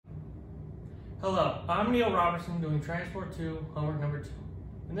Hello, I'm Neil Robertson doing Transport 2, homework number 2.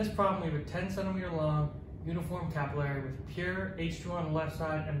 In this problem, we have a 10 centimeter long uniform capillary with pure H2O on the left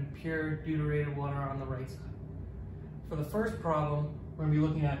side and pure deuterated water on the right side. For the first problem, we're going to be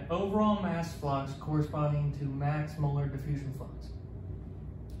looking at overall mass flux corresponding to max molar diffusion flux.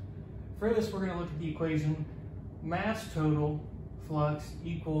 For this, we're going to look at the equation mass total flux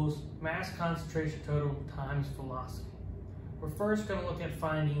equals mass concentration total times velocity. We're first going to look at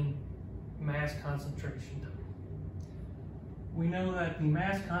finding mass concentration total. We know that the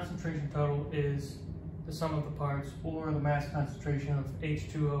mass concentration total is the sum of the parts, or the mass concentration of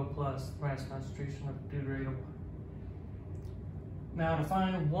H2O plus the mass concentration of deuterated water. Now, to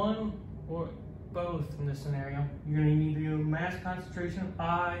find one or both in this scenario, you're going to need to do mass concentration of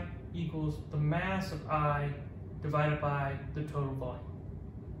I equals the mass of I divided by the total volume.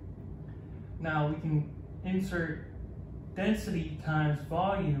 Now, we can insert density times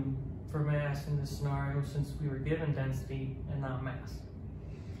volume for mass in this scenario since we were given density and not mass.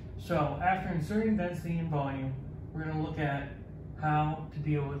 So after inserting density and volume, we're going to look at how to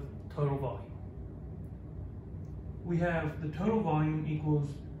deal with total volume. We have the total volume equals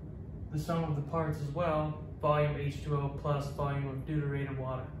the sum of the parts as well, volume H2O plus volume of deuterated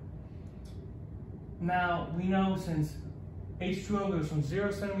water. Now we know since H2O goes from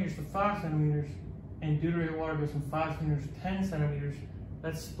 0 centimeters to 5 centimeters and deuterated water goes from 5 centimeters to 10 centimeters,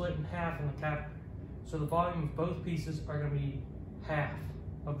 that's split in half in the capillary. So the volume of both pieces are going to be half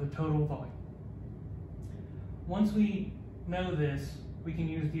of the total volume. Once we know this, we can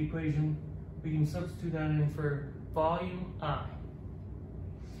use the equation, we can substitute that in for volume I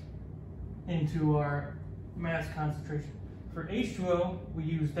into our mass concentration. For H2O, we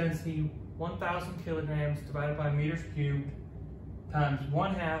use density 1,000 kilograms divided by meters cubed times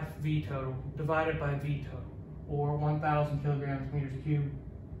 1/2 V total divided by V total, or 1,000 kilograms meters cubed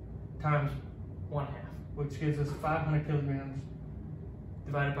times 1/2, which gives us 500 kilograms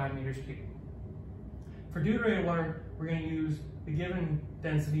divided by meters cubed. For deuterated water, we're going to use the given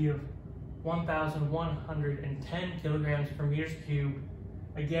density of 1,110 kilograms per meters cubed,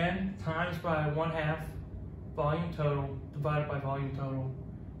 again, times by 1/2 volume total divided by volume total,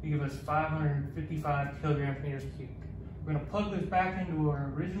 to give us 555 kilograms meters cubed. We're going to plug this back into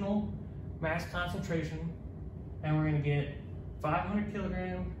our original mass concentration, and we're going to get 500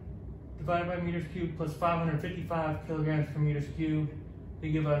 kilograms divided by meters cubed plus 555 kilograms per meters cubed to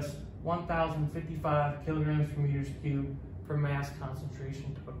give us 1,055 kilograms per meters cubed for mass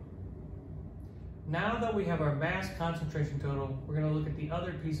concentration total. Now that we have our mass concentration total, we're going to look at the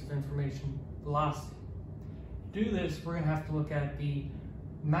other piece of information, velocity. To do this, we're going to have to look at the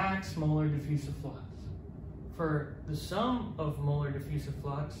max molar diffusive flux. For the sum of molar diffusive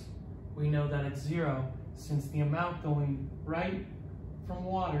flux, we know that it's 0, since the amount going right from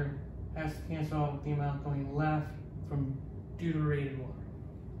water has to cancel out with the amount going left from deuterated water.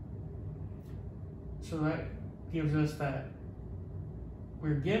 So that gives us that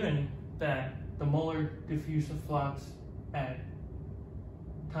we're given that the molar diffusive flux at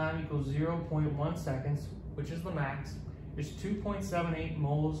time equals 0.1 seconds, which is the max, is 2.78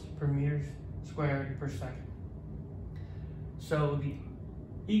 moles per meter squared per second. So the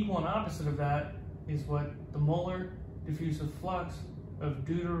equal and opposite of that is what the molar diffusive flux of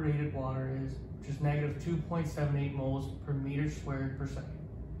deuterated water is, which is negative 2.78 moles per meter squared per second.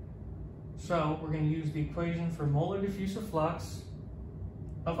 So we're going to use the equation for molar diffusive flux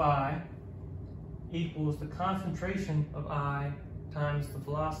of I equals the concentration of I times the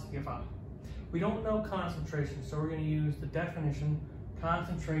velocity of I. We don't know concentration, so we're going to use the definition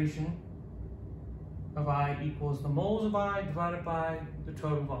concentration of I equals the moles of I divided by the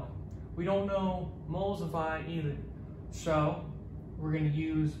total volume. We don't know moles of I either, so we're going to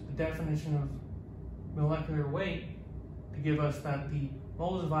use the definition of molecular weight to give us that the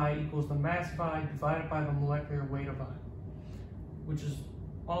moles of I equals the mass of I divided by the molecular weight of I, which is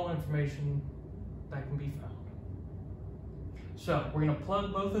all information that can be found. So we're going to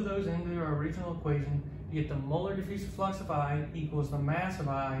plug both of those into our original equation to get the molar diffusive flux of I equals the mass of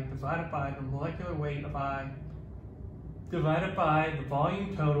I divided by the molecular weight of I divided by the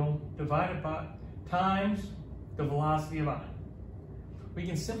volume total divided by times the velocity of I. We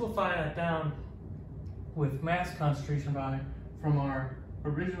can simplify that down with mass concentration of I from our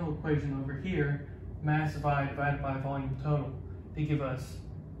original equation over here, mass of I divided by volume total, to give us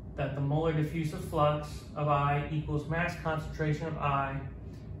that the molar diffusive flux of I equals mass concentration of I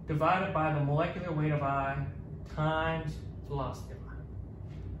divided by the molecular weight of I times velocity of I.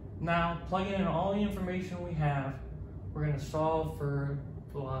 Now, plugging in all the information we have, we're going to solve for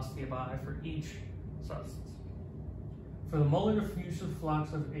velocity of I for each substance. For the molar diffusive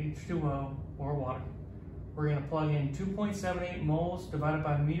flux of H2O, or water, we're going to plug in 2.78 moles divided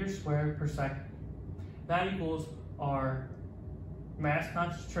by meters squared per second. That equals our mass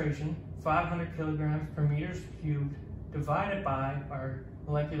concentration, 500 kilograms per meters cubed, divided by our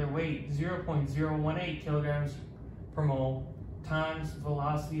molecular weight, 0.018 kilograms per mole, times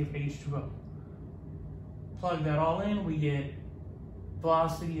velocity of H2O. Plug that all in, we get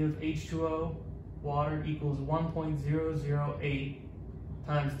velocity of H2O, water, equals 1.008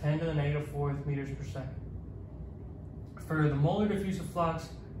 times 10 to the negative fourth meters per second. For the molar diffusive flux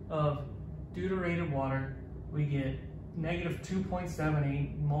of deuterated water, we get negative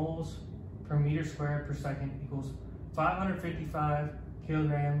 2.78 moles per meter squared per second equals 555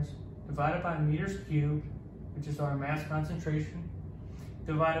 kilograms divided by meters cubed, which is our mass concentration,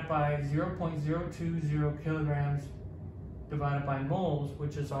 divided by 0.020 kilograms divided by moles,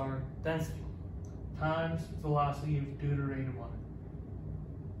 which is our density, times velocity of deuterated water.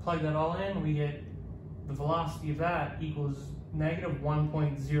 Plug that all in, we get the velocity of that equals negative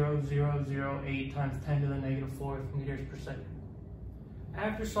 1.0008 times 10 to the negative fourth meters per second.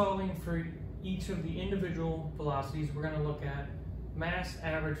 After solving for each of the individual velocities, we're going to look at mass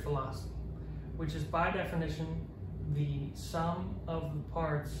average velocity, which is by definition the sum of the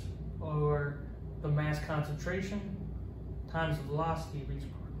parts, or the mass concentration times the velocity of each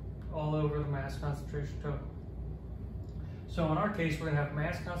part, all over the mass concentration total. So in our case, we're going to have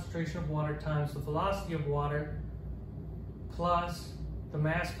mass concentration of water times the velocity of water plus the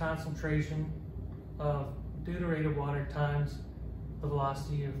mass concentration of deuterated water times the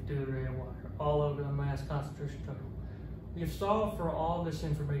velocity of deuterated water, all over the mass concentration total. We have solved for all this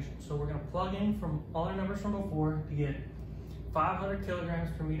information, so we're going to plug in from all our numbers from before to get 500 kilograms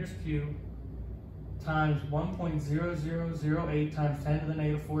per meters cubed times 1.0008 times 10 to the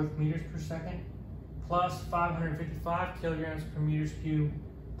negative fourth meters per second plus 555 kilograms per meters cubed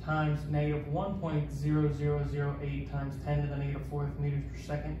times negative 1.0008 times 10 to the negative fourth meters per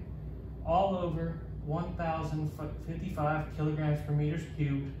second, all over 1,055 kilograms per meters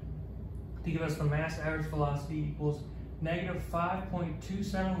cubed, to give us the mass average velocity equals negative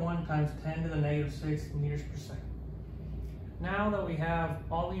 5.271 times 10 to the negative 6 meters per second. Now that we have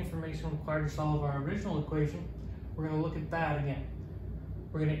all the information required to solve our original equation, we're going to look at that again.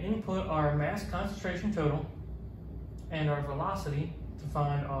 We're going to input our mass concentration total and our velocity to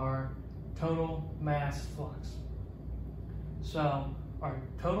find our total mass flux. So our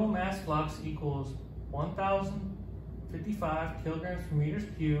total mass flux equals 1,055 kilograms per meters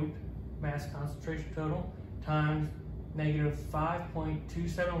cubed, mass concentration total, times negative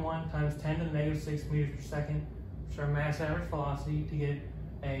 5.271 times 10 to the negative 6 meters per second, which is our mass average velocity, to get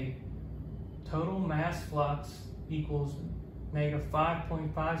a total mass flux equals negative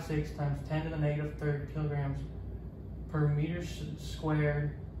 5.56 times 10 to the negative third kilograms per meter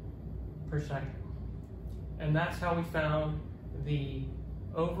squared per second. And that's how we found the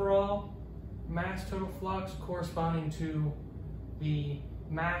overall mass total flux corresponding to the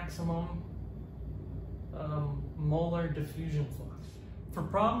maximum molar diffusion flux. For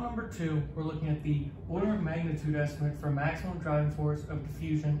problem number 2, we're looking at the order of magnitude estimate for maximum driving force of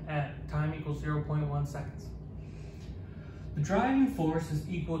diffusion at time equals 0.1 seconds. The driving force is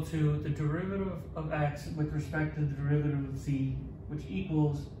equal to the derivative of x with respect to the derivative of z, which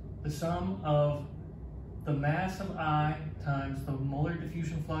equals the sum of the mass of I times the molar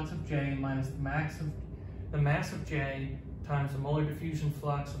diffusion flux of J minus the mass of J times the molar diffusion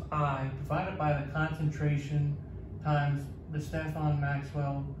flux of I divided by the concentration times the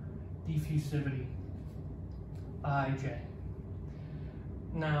Stefan-Maxwell diffusivity, Ij.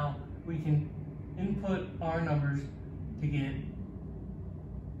 Now we can input our numbers to get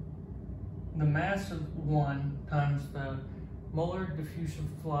the mass of 1 times the molar diffusion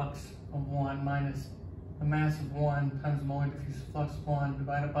flux of 1 minus the mass of 1 times the molar diffusive flux of 1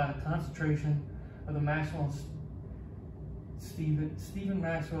 divided by the concentration of the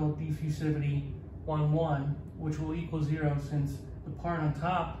Stefan-Maxwell diffusivity 1, which will equal 0 since the part on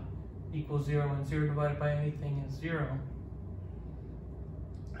top equals 0 and 0 divided by anything is 0.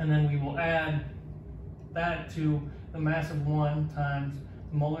 And then we will add that to the mass of 1 times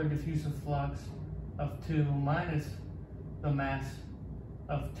the molar diffusive flux of 2 minus the mass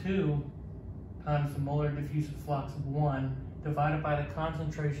of 2 times the molar diffusive flux of 1 divided by the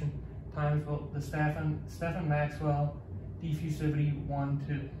concentration times the Stefan-Maxwell diffusivity 1,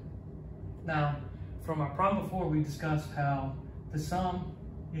 2. Now, from our problem before, we discussed how the sum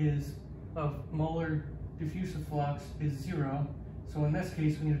of molar diffusive flux is 0. So in this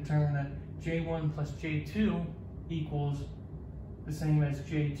case, we need to determine that J1 plus J2 equals the same as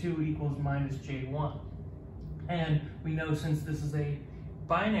J2 equals minus J1. And we know, since this is a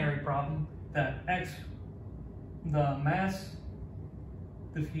binary problem, that the mass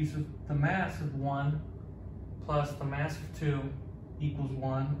of 1 plus the mass of 2 equals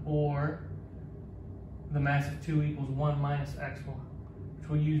 1, or the mass of 2 equals 1 minus x1, which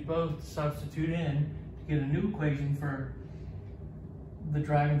we'll use both to substitute in to get a new equation for the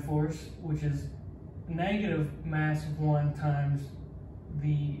driving force, which is negative mass of 1 times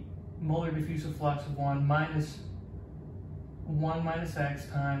the molar diffusive flux of 1 minus 1 minus x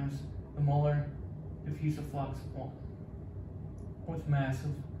times the molar diffusive flux of 1 with mass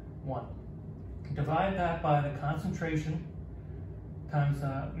of 1. Divide that by the concentration times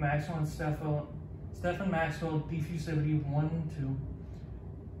Maxwell and Stefan Maxwell diffusivity of 1 and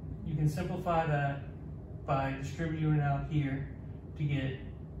 2. You can simplify that by distributing it out here to get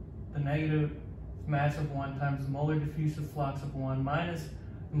the negative mass of 1 times the molar diffusive flux of 1 minus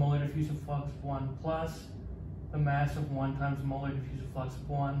the molar diffusive flux of 1 plus the mass of 1 times the molar diffusive flux of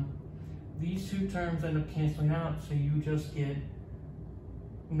 1. These two terms end up canceling out, so you just get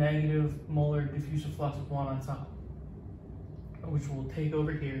negative molar diffusive flux of 1 on top, which we'll take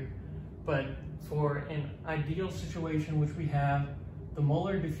over here. But for an ideal situation, which we have the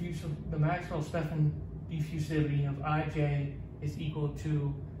Maxwell-Stefan diffusivity of Ij is equal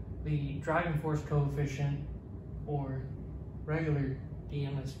to the driving force coefficient, or regular D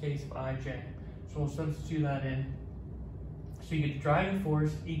in this case, of Ij. So we'll substitute that in. So you get the driving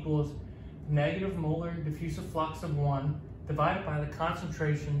force equals negative molar diffusive flux of 1 divided by the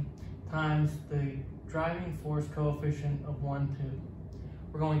concentration times the driving force coefficient of 1, 2.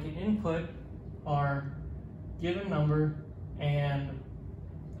 We're going to input our given number and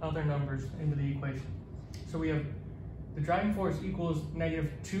other numbers into the equation. So we have the driving force equals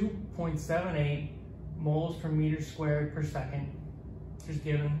negative 2.78 moles per meter squared per second, which is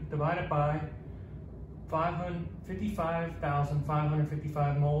given, divided by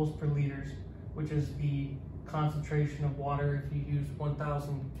 55,555 moles per liters, which is the concentration of water if you use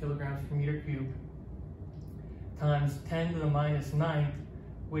 1,000 kilograms per meter cubed, times 10 to the minus 9th,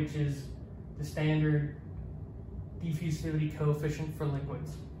 which is the standard diffusivity coefficient for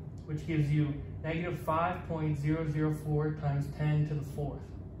liquids, which gives you negative 5.004 times 10 to the 4th.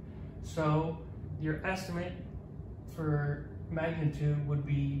 So your estimate for magnitude would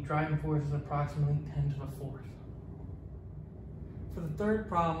be driving force is approximately 10 to the 4th. For the third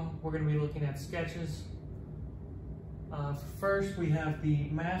problem, we're going to be looking at sketches. First, we have the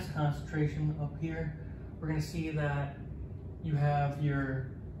mass concentration up here. We're going to see that you have your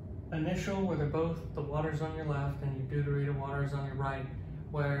initial, where they're both, the water's on your left and your deuterated water is on your right,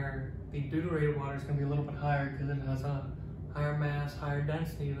 where the deuterated water is going to be a little bit higher because it has a higher mass, higher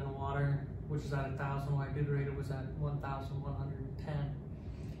density than water, which is at 1,000, while deuterated was at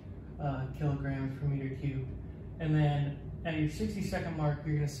 1,110 kilograms per meter cubed. And then at your 60-second mark,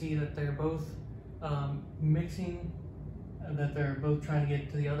 you're going to see that they're both mixing, that they're both trying to get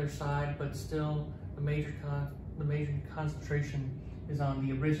to the other side, but still the major concentration is on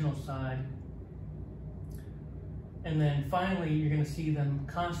the original side. And then finally, you're going to see them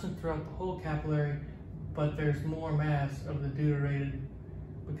constant throughout the whole capillary, but there's more mass of the deuterated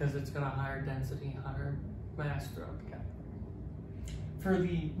because it's got a higher density, higher mass throughout the capillary. For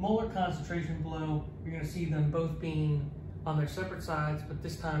the molar concentration below, you're going to see them both being on their separate sides, but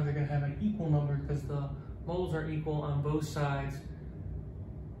this time they're going to have an equal number because the moles are equal on both sides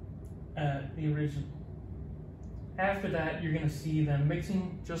at the original. After that, you're going to see them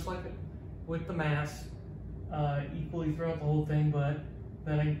mixing just like with the mass equally throughout the whole thing, but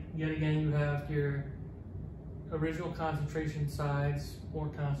then yet again you have your original concentration sides more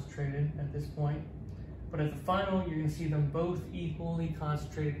concentrated at this point. But at the final, you're going to see them both equally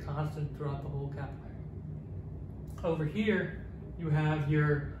concentrated, constant throughout the whole capillary. Over here, you have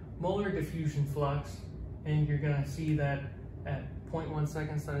your molar diffusion flux, and you're going to see that at 0.1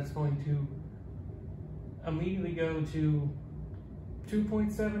 seconds that it's going to immediately go to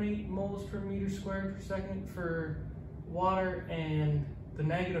 2.78 moles per meter squared per second for water, and the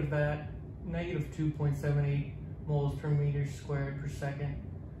negative that, negative 2.78 moles per meter squared per second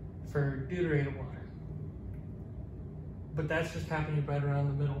for deuterated water. But that's just happening right around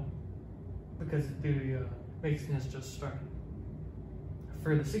the middle because the mixing is just starting.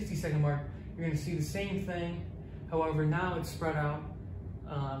 For the 60-second mark, you're going to see the same thing. However, now it's spread out.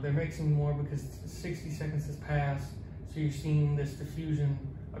 They're mixing more because 60 seconds has passed. So you're seeing this diffusion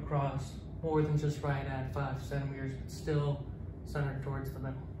across more than just right at 5 centimeters, but still centered towards the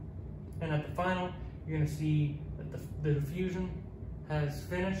middle. And at the final, you're going to see that the diffusion has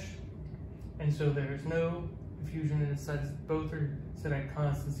finished, and so there's no diffusion, and it says both are set at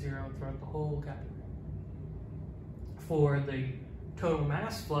constant zero throughout the whole capillary. For the total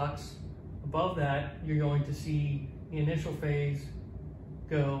mass flux, above that, you're going to see the initial phase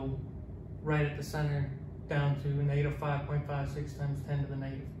go right at the center down to negative 5.56 times 10 to the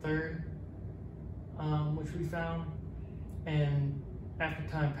negative third, which we found. And after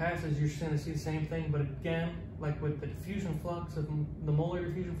time passes, you're just going to see the same thing, but again, like with the diffusion flux, of the molar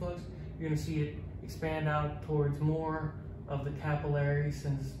diffusion flux, you're going to see it expand out towards more of the capillary,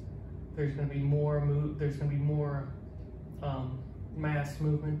 since there's going to be more mass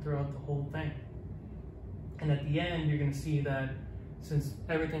movement throughout the whole thing. And at the end, you're going to see that since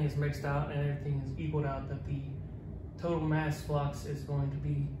everything is mixed out and everything is equaled out, that the total mass flux is going to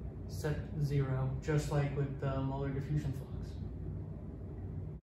be set to 0, just like with the molar diffusion flux.